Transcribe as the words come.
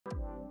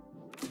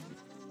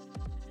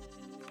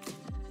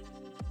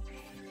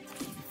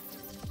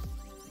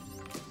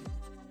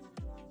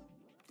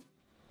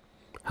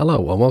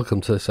Hello and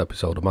welcome to this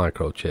episode of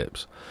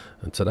Microchips,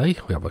 and today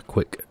we have a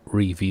quick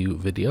review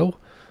video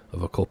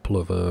of a couple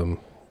of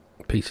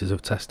pieces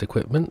of test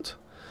equipment.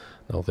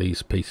 Now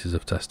these pieces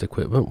of test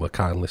equipment were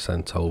kindly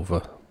sent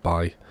over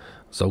by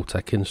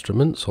ZOYI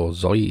Instruments or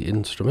ZOYI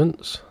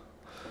Instruments,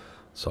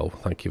 so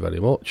thank you very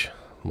much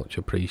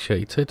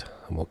appreciated,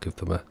 and we'll give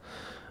them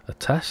a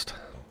test.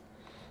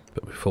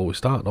 But before we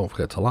start, don't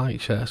forget to like,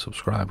 share,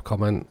 subscribe,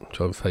 comment,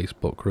 join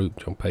Facebook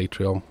group, join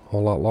Patreon,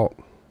 all that lot.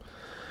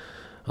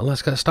 And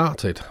let's get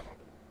started.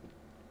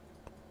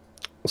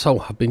 So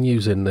I've been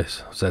using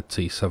this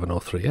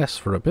ZT703S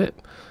for a bit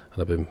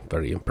and I've been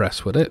very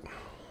impressed with it,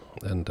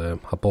 and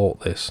I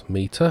bought this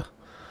meter,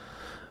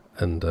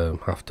 and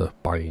after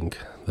buying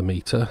the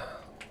meter,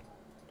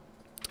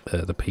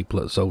 the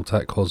people at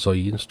ZOYI or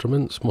ZOYI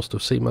Instruments must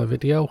have seen my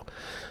video,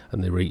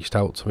 and they reached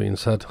out to me and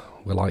said,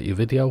 "We like your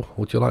video,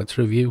 would you like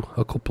to review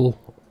a couple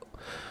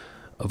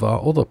of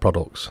our other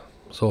products?"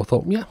 So I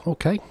thought, yeah,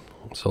 okay.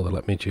 So they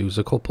let me choose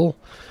a couple.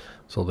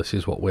 So this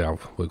is what we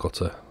have. We've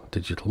got a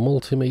digital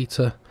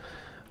multimeter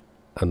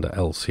and an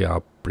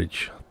LCR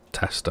bridge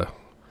tester.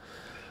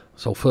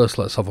 So first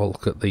let's have a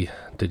look at the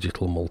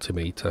digital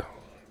multimeter.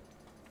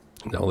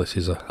 Now this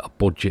is a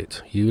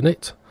budget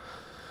unit,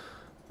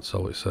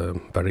 so it's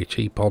very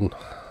cheap on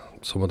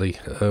some of the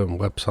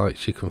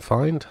websites you can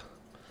find.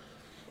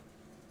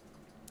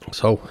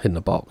 So in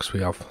the box we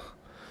have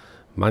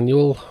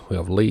manual, we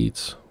have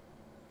leads,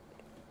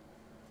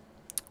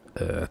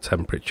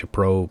 temperature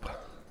probe,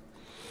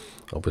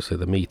 obviously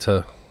the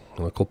meter,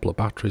 and a couple of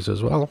batteries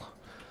as well.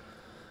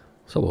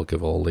 So we'll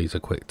give all these a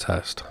quick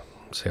test,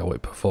 see how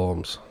it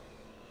performs.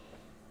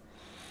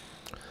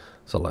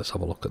 So let's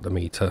have a look at the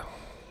meter.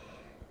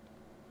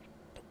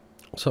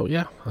 So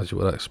yeah, as you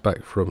would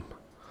expect from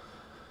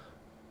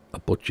a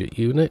budget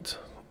unit,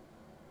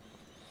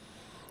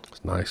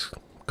 it's nice,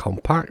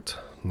 compact,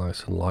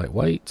 nice and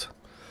lightweight.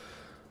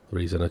 The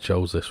reason I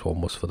chose this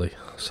one was for the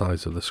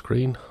size of the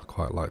screen. I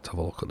quite like to have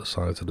a look at the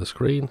size of the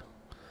screen.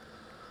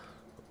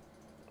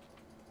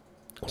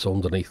 So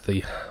underneath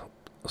the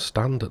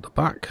stand at the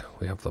back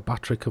we have the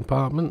battery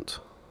compartment.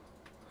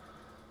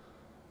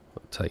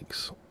 It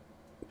takes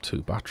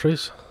two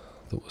batteries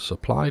that were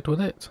supplied with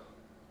it.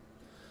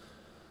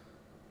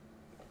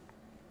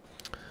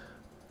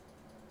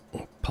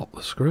 Pop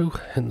the screw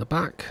in the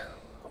back.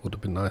 Would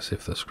have been nice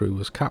if the screw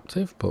was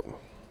captive, but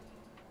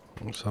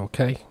it's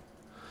okay.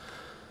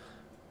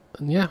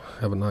 And yeah,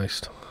 have a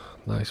nice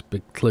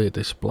big clear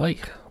display.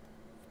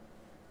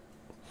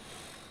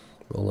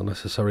 All the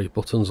necessary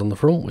buttons on the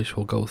front, which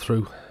we'll go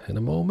through in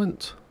a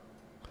moment.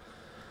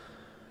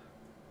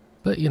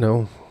 But you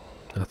know,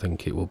 I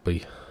think it would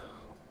be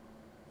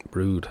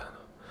rude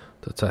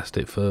to test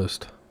it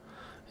first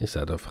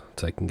instead of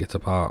taking it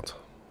apart.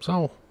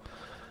 So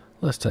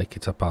let's take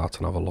it apart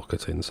and have a look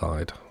at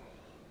inside.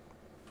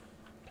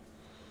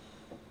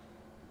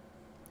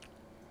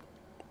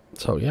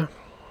 So yeah,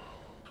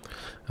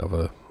 have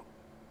a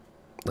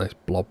nice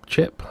blob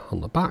chip on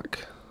the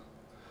back.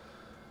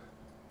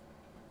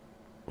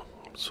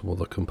 Some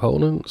other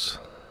components,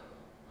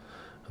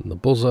 and the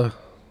buzzer,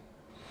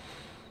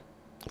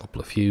 a couple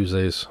of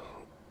fuses.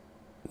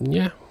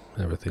 Yeah,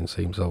 everything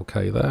seems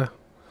okay there.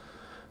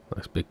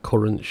 Nice big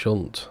current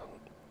shunt.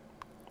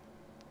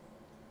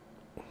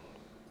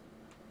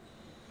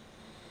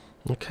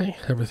 Okay,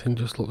 everything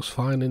just looks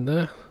fine in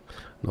there.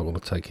 Not going to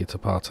take it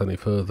apart any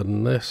further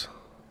than this.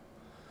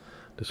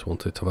 Just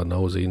wanted to have a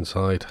nosy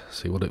inside,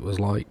 see what it was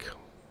like.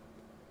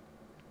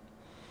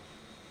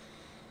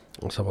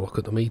 Let's have a look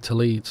at the meter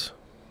leads.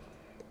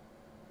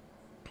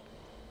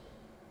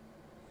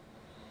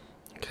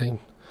 Okay,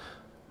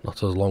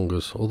 not as long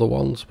as other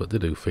ones, but they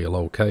do feel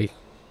okay.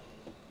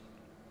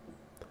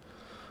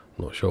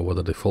 Not sure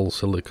whether they're full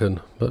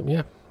silicon, but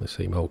yeah, they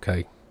seem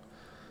okay.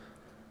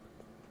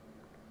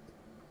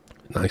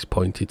 Nice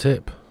pointy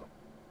tip,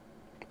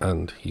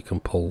 and you can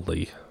pull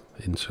the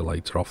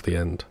insulator off the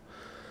end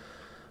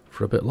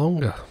for a bit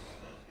longer.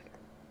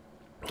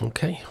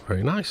 Okay,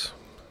 very nice.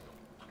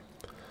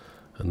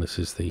 And this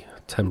is the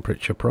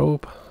temperature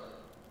probe.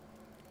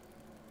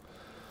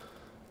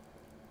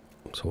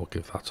 So we'll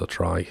give that a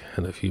try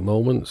in a few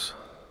moments.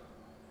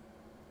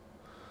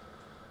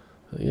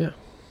 Yeah,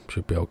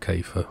 should be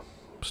okay for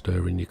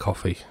stirring your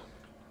coffee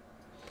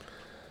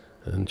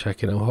and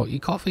checking how hot your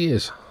coffee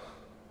is.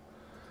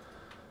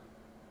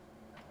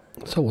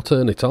 So we'll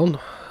turn it on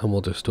and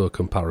we'll just do a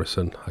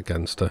comparison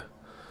against a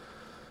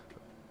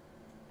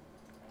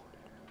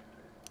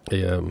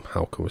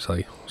how can we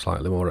say,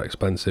 slightly more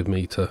expensive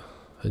meter.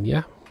 And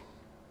yeah,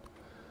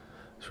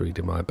 it's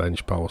reading my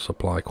bench power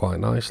supply quite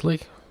nicely.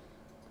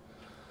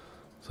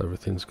 So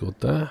everything's good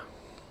there.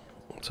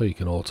 So you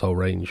can auto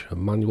range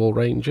and manual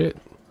range it.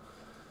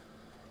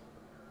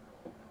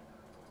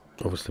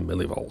 Obviously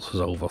millivolts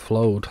has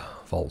overflowed,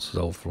 volts has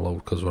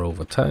overflowed because we're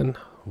over 10.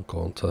 I'm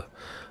going to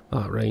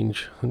that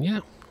range, and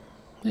yeah,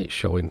 it's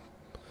showing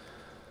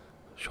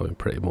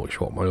pretty much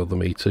what my other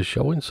meter's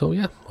showing. So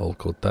yeah, all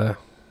good there.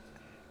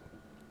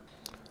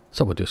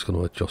 So we're just going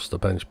to adjust the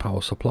bench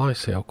power supply,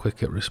 see how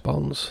quick it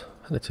responds,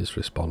 and it is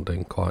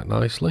responding quite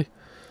nicely.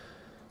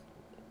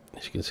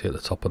 As you can see at the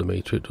top of the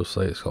meter, it does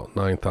say it's got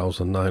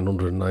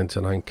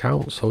 9,999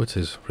 counts, so it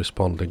is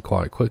responding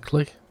quite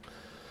quickly.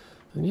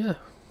 And yeah,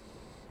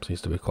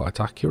 seems to be quite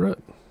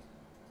accurate.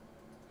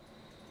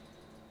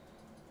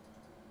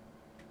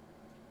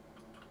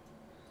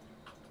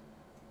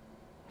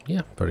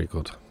 Yeah, very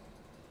good.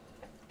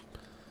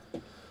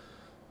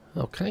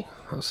 Okay,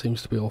 that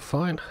seems to be all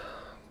fine.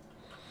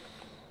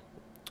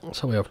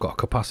 So we have got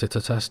a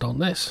capacitor test on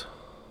this.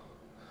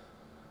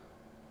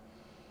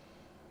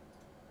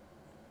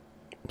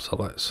 So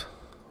let's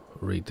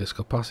read this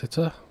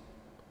capacitor.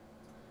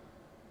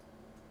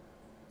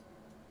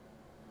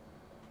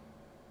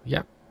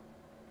 Yep,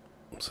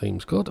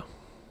 seems good.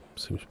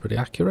 Seems pretty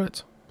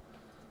accurate.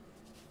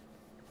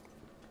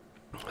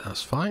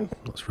 That's fine.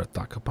 Let's read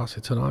that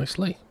capacitor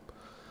nicely.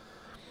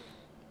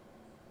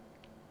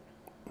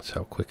 See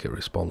how quick it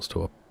responds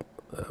to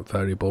a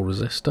variable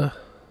resistor.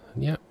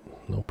 Yep,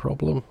 no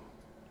problem.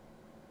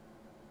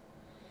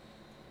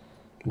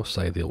 Must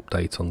say the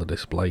update on the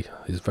display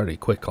is very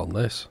quick on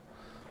this.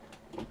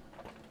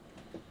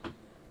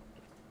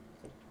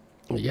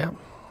 Yeah,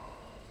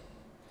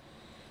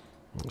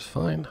 that's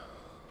fine.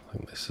 I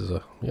think this is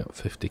a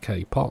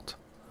 50k pot.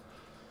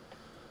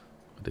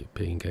 With it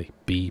being a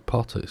B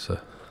pot, it's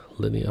a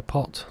linear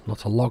pot,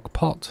 not a log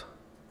pot.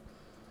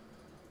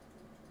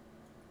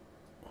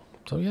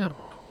 So yeah.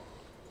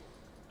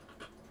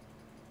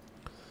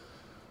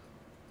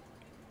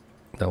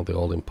 Now the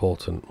all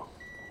important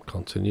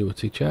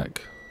continuity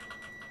check.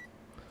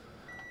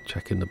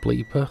 Checking the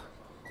bleeper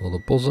or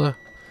the buzzer.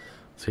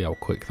 See how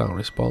quick that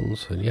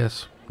responds. And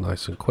yes,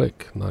 nice and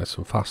quick, nice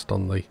and fast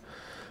on the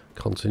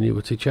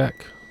continuity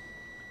check.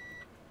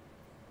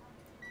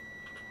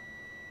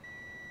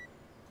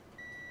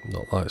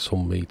 Not like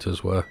some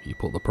meters where you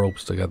put the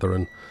probes together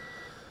and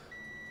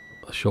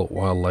a short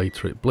while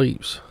later it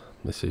bleeps.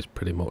 This is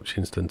pretty much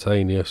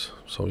instantaneous.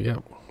 So yeah,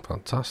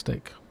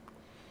 fantastic.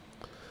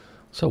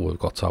 So we've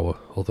got our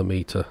other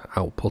meter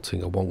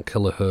outputting a 1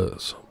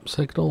 kilohertz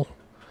signal,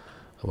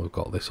 and we've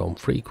got this on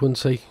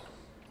frequency,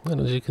 and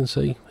as you can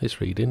see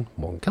it's reading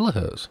 1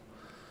 kilohertz.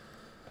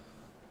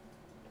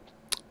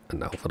 And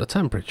now for the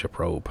temperature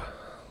probe.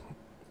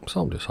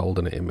 So I'm just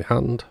holding it in my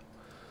hand,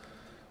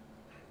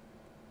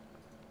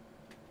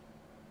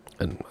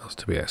 and as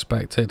to be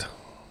expected,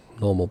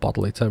 normal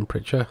bodily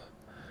temperature.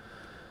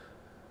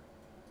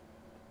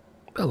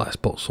 But let's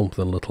put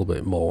something a little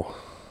bit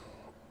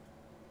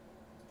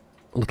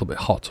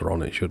hotter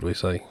on it, should we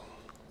say.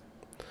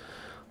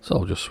 So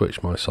I'll just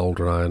switch my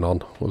soldering iron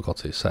on. We've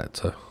got it set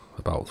to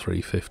about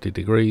 350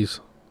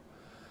 degrees.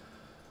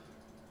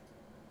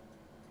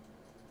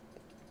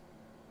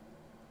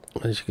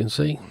 As you can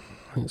see,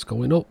 it's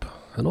going up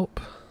and up.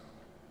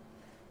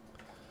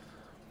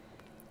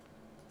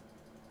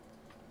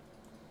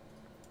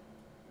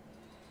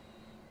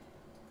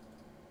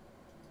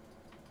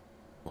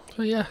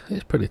 So yeah,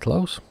 it's pretty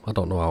close. I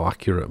don't know how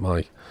accurate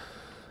my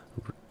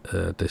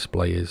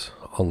display is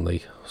on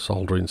the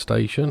soldering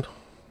station,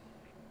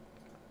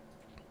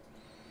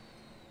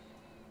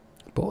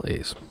 but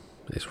it's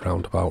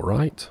round about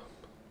right.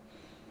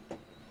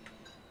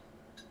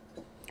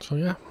 So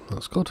yeah,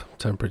 that's good.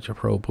 Temperature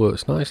probe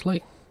works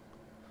nicely.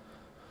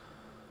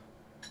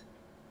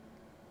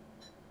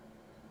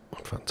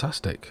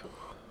 Fantastic.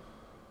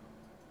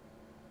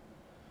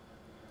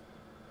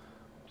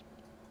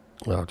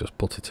 I'll just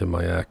put it in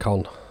my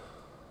aircon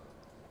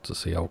to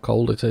see how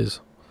cold it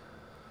is.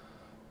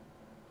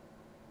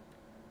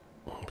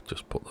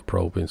 Just put the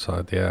probe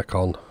inside the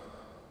aircon,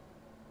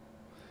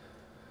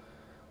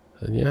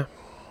 and yeah,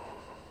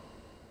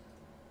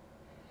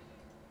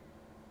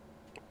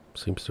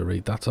 seems to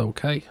read that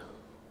okay.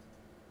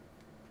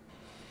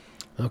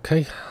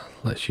 Okay,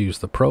 let's use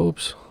the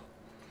probes,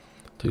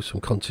 do some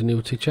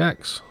continuity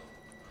checks.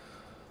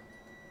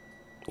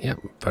 Yep,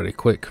 very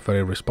quick,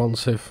 very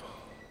responsive.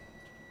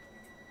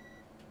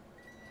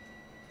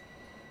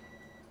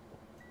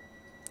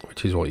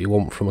 Which is what you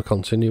want from a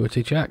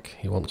continuity check.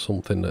 You want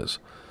something that's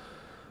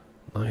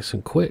nice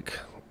and quick.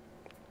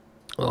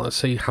 Well, let's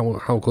see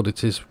how good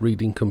it is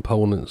reading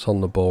components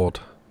on the board.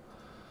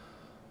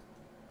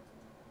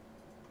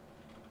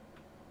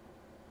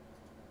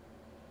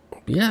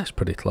 Yeah, it's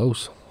pretty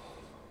close.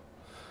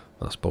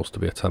 That's supposed to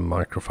be a 10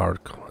 microfarad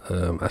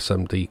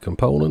SMD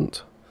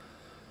component.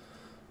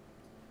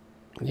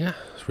 Yeah,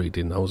 it's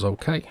reading those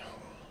okay.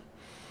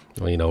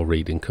 Well, you know,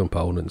 reading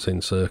components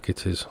in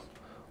circuit is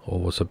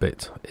always a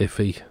bit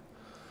iffy.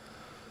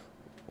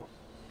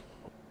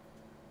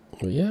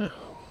 But yeah,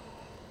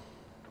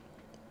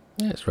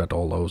 it's read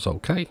all those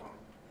okay.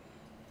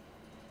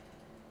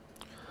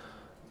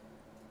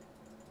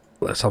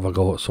 Let's have a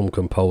go at some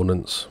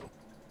components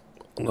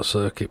on the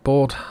circuit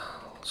board.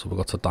 So we've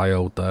got a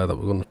diode there that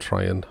we're going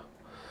to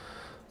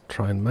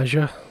try and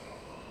measure.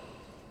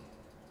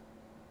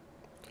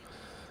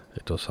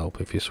 It does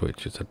help if you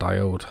switch it to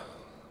diode.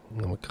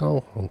 There we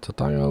go, onto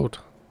diode.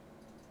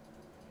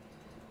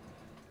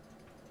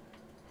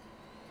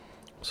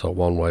 So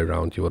one way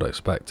round you would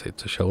expect it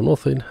to show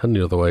nothing, and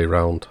the other way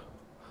round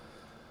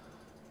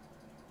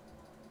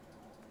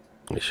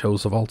it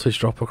shows the voltage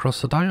drop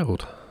across the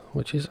diode,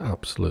 which is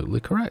absolutely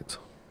correct.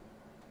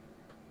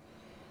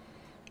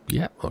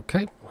 Yeah,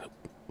 okay.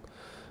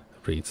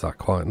 Reads that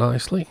quite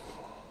nicely.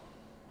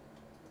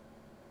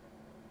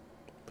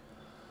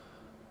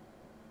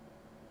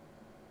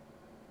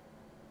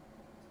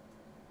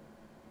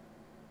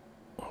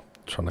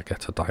 Trying to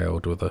get a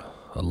diode with a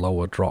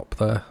lower drop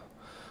there,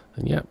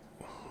 and yep,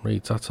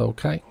 reads that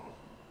okay.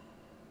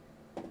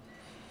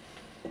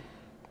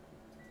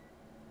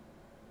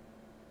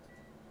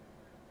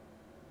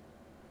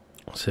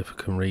 See if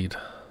we can read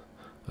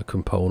a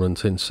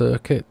component in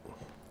circuit.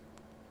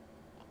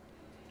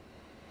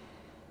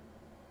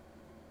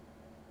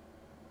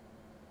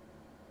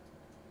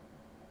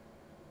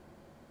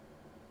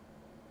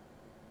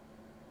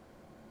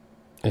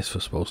 It's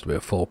supposed to be a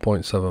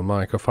 4.7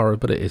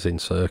 microfarad, but it is in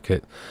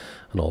circuit,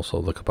 and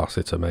also the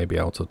capacitor may be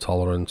out of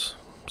tolerance,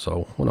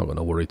 so we're not going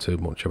to worry too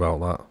much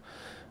about that.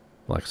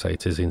 Like I say,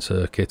 it is in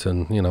circuit,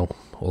 and you know,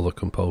 other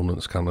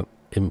components can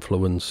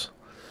influence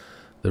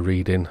the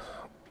reading.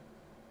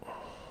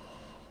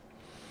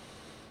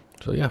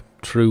 So yeah,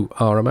 true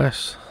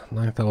RMS,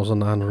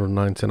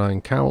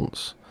 9,999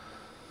 counts,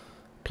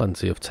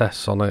 plenty of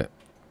tests on it,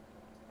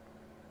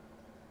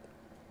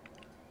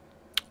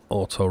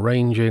 auto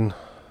ranging.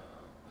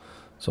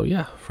 So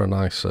yeah, for a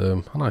nice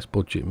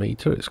budget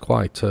meter, it's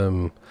quite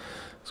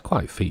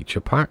feature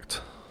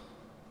packed.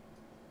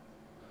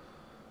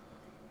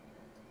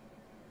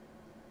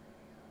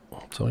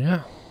 So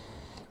yeah,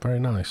 very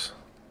nice.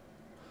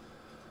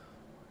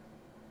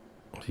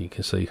 You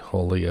can see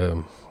all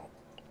the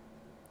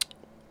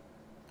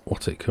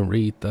what it can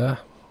read there.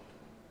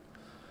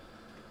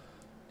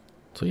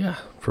 So yeah,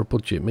 for a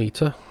budget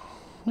meter,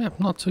 yeah,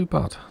 not too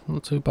bad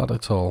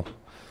at all.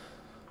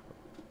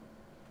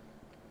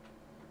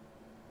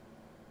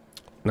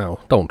 Now,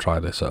 don't try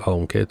this at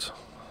home, kids.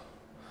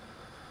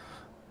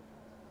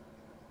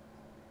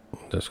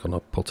 I'm just going to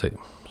put it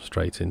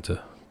straight into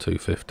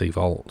 250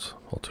 volts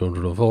or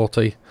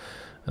 240,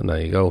 and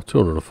there you go,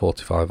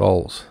 245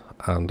 volts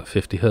and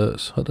 50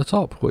 hertz at the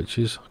top, which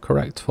is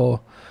correct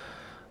for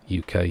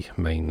UK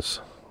mains.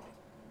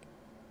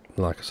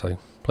 Like I say,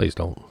 please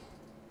don't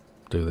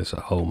do this at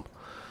home.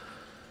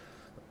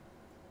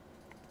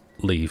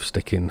 Leave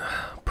sticking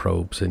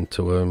probes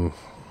into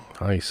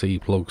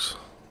IC plugs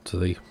to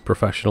the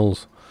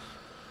professionals.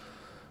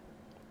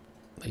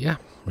 But yeah,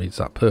 reads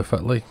that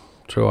perfectly.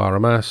 True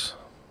RMS,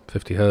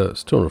 50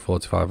 hertz,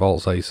 245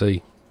 volts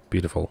AC,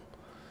 beautiful.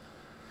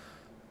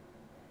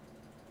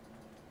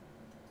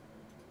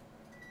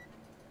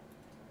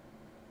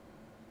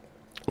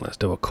 Let's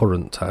do a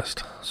current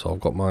test. So I've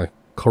got my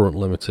current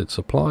limited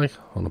supply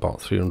on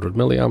about 300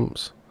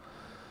 milliamps.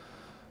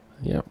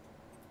 Yep.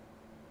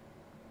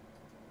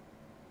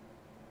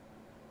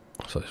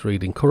 So it's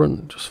reading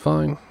current just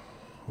fine.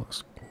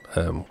 Let's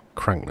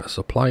crank the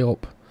supply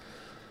up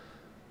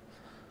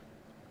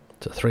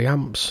to 3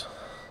 amps.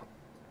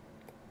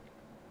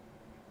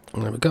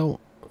 And there we go,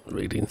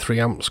 reading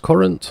 3 amps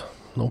current,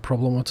 no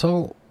problem at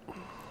all.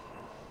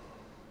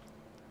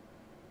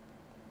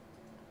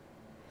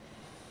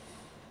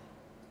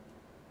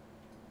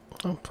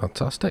 Oh,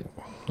 fantastic.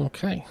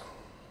 Okay.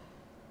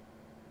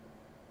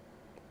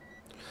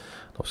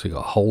 Obviously got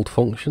a hold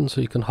function,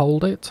 so you can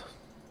hold it,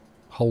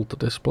 hold the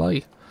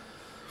display.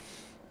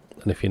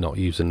 And if you're not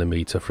using the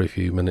meter for a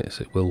few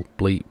minutes, it will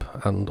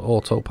bleep and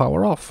auto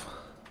power off.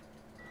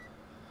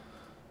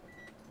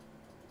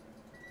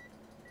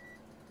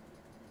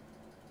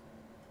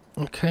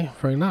 Okay,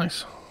 very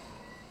nice.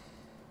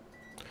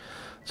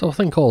 So I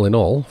think all in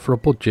all, for a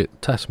budget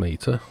test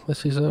meter,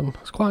 this is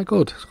it's quite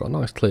good. It's got a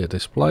nice clear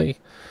display,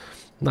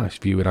 nice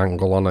viewing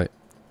angle on it.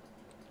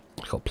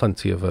 It's got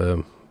plenty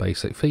of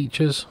basic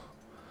features.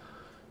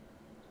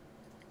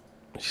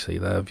 You see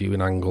there,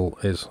 viewing angle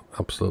is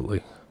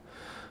absolutely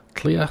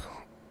clear.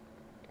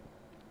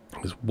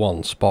 There's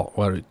one spot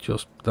where it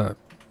just I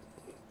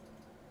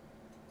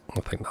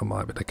think that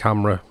might be the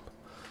camera,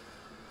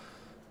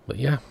 but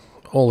yeah,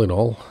 all in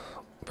all,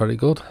 very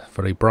good,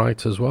 very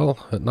bright as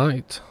well at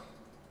night,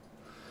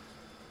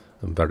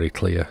 and very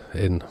clear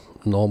in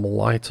normal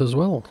light as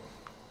well.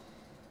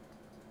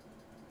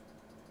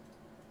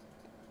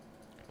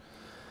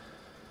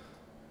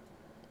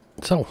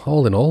 So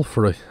all in all,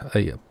 for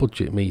a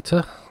budget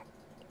meter,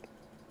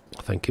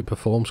 I think it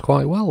performs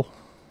quite well.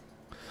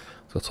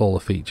 Got all the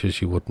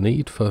features you would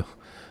need for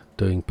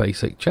doing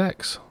basic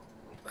checks,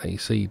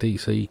 AC,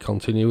 DC,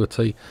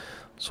 continuity,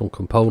 some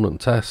component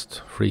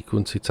tests,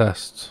 frequency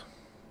tests.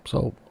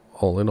 So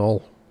all in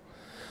all,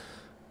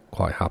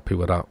 quite happy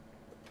with that.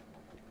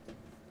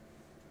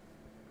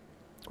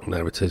 And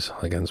there it is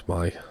against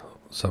my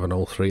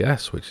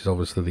 703S, which is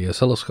obviously the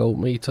oscilloscope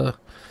meter,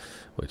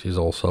 which is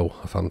also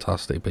a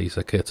fantastic piece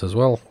of kit as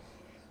well.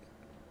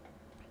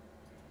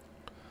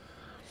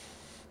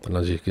 And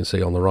as you can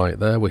see on the right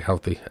there, we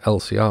have the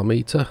LCR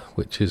meter,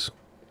 which is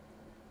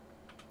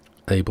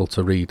able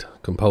to read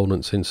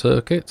components in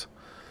circuit.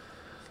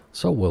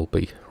 So we'll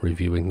be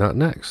reviewing that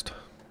next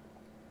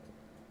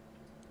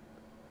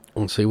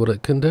and see what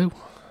it can do.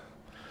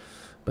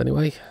 But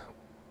anyway,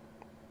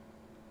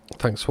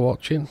 Thanks for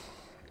watching.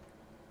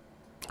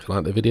 If you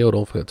like the video,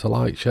 don't forget to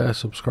like, share,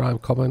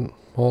 subscribe, comment,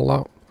 all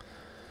that.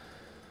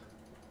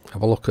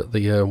 Have a look at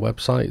the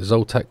website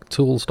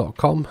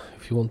zotectools.com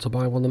if you want to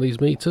buy one of these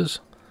meters.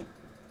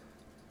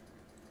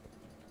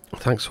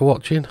 Thanks for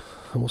watching,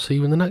 and we'll see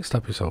you in the next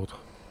episode.